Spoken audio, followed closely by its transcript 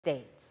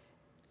States.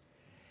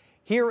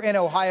 Here in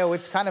Ohio,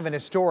 it's kind of an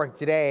historic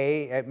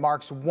day. It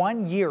marks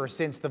 1 year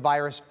since the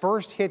virus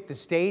first hit the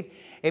state.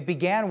 It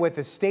began with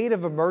a state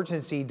of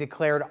emergency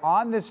declared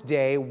on this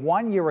day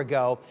 1 year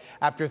ago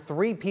after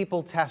 3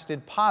 people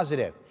tested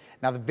positive.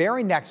 Now, the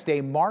very next day,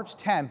 March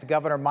 10th,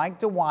 Governor Mike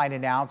DeWine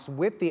announced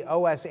with the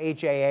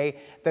OSHAA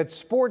that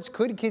sports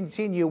could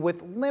continue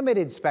with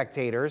limited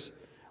spectators.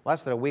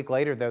 Less than a week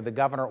later, though, the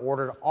governor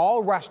ordered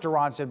all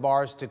restaurants and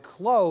bars to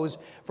close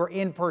for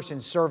in-person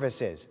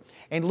services.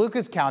 In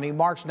Lucas County,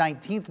 March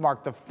 19th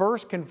marked the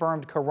first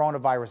confirmed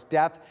coronavirus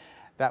death.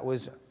 That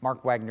was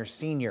Mark Wagner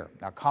Sr.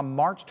 Now, come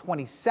March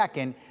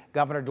 22nd,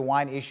 Governor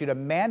DeWine issued a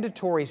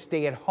mandatory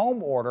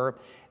stay-at-home order.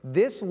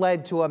 This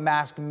led to a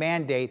mask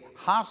mandate,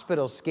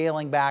 hospitals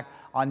scaling back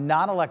on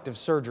non-elective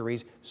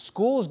surgeries,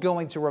 schools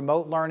going to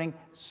remote learning,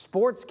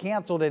 sports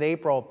canceled in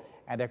April,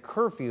 and a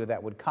curfew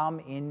that would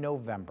come in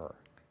November.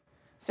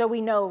 So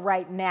we know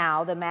right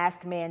now the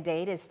mask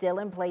mandate is still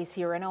in place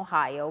here in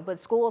Ohio, but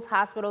schools,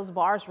 hospitals,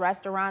 bars,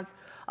 restaurants,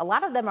 a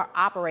lot of them are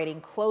operating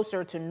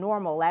closer to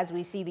normal as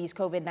we see these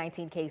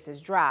COVID-19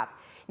 cases drop.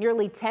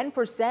 Nearly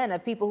 10%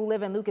 of people who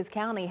live in Lucas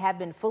County have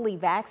been fully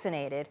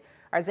vaccinated.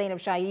 Our Zainab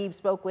Shaib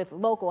spoke with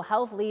local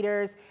health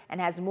leaders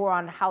and has more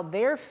on how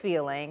they're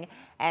feeling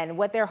and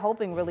what they're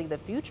hoping really the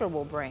future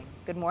will bring.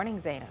 Good morning,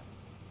 Zainab.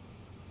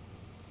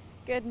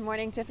 Good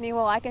morning, Tiffany.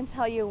 Well, I can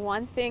tell you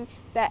one thing,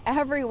 that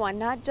everyone,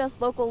 not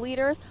just local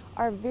leaders,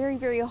 are very,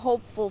 very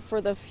hopeful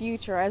for the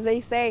future. As they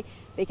say,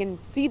 they can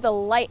see the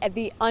light at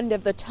the end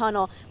of the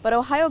tunnel. But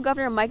Ohio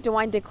Governor Mike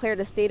DeWine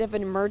declared a state of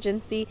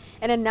emergency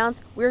and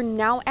announced we're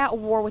now at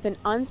war with an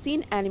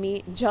unseen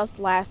enemy just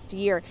last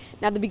year.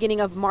 Now, the beginning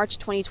of March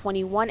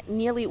 2021,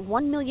 nearly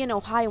 1 million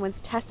Ohioans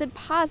tested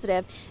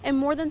positive and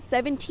more than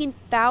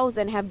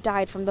 17,000 have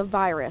died from the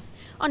virus.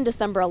 On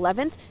December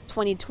 11th,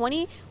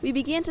 2020, we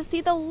began to see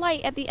the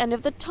light at the end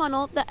of the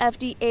tunnel. The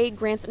FDA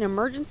grants an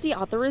emergency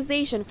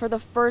authorization for the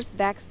first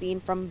vaccine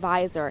from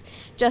Pfizer.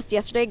 Just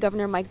yesterday,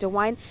 Governor Mike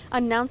DeWine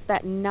announced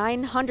that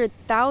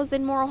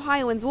 900,000 more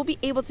Ohioans will be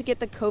able to get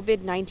the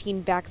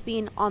COVID-19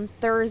 vaccine on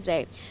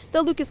Thursday.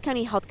 The Lucas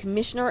County Health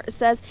Commissioner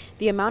says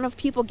the amount of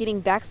people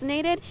getting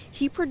vaccinated,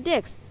 he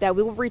predicts that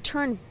we will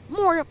return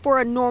more for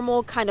a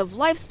normal kind of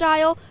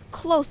lifestyle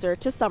closer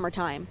to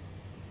summertime.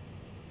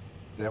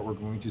 That we're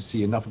going to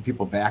see enough of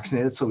people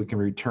vaccinated so we can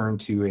return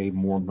to a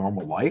more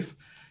normal life.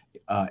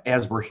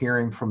 As we're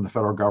hearing from the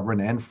federal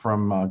government and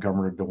from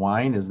Governor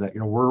DeWine, is that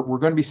we're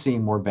going to be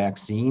seeing more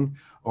vaccine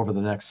over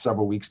the next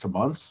several weeks to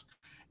months.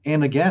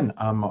 And again,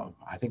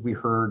 I think we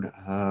heard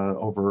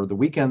over the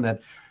weekend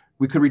that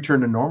we could return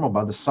to normal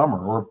by the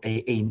summer, or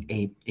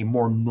a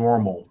more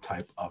normal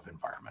type of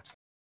environment.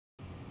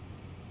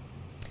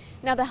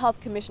 Now, the health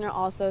commissioner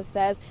also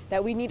says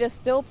that we need to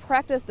still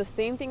practice the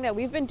same thing that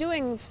we've been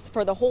doing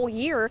for the whole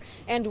year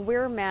and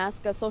wear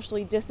masks,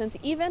 socially distance,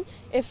 even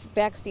if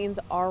vaccines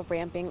are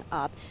ramping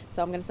up.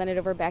 So I'm going to send it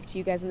over back to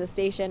you guys in the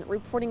station.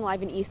 Reporting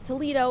live in East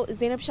Toledo,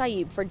 Zainab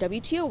Shaib for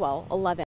WTOL 11.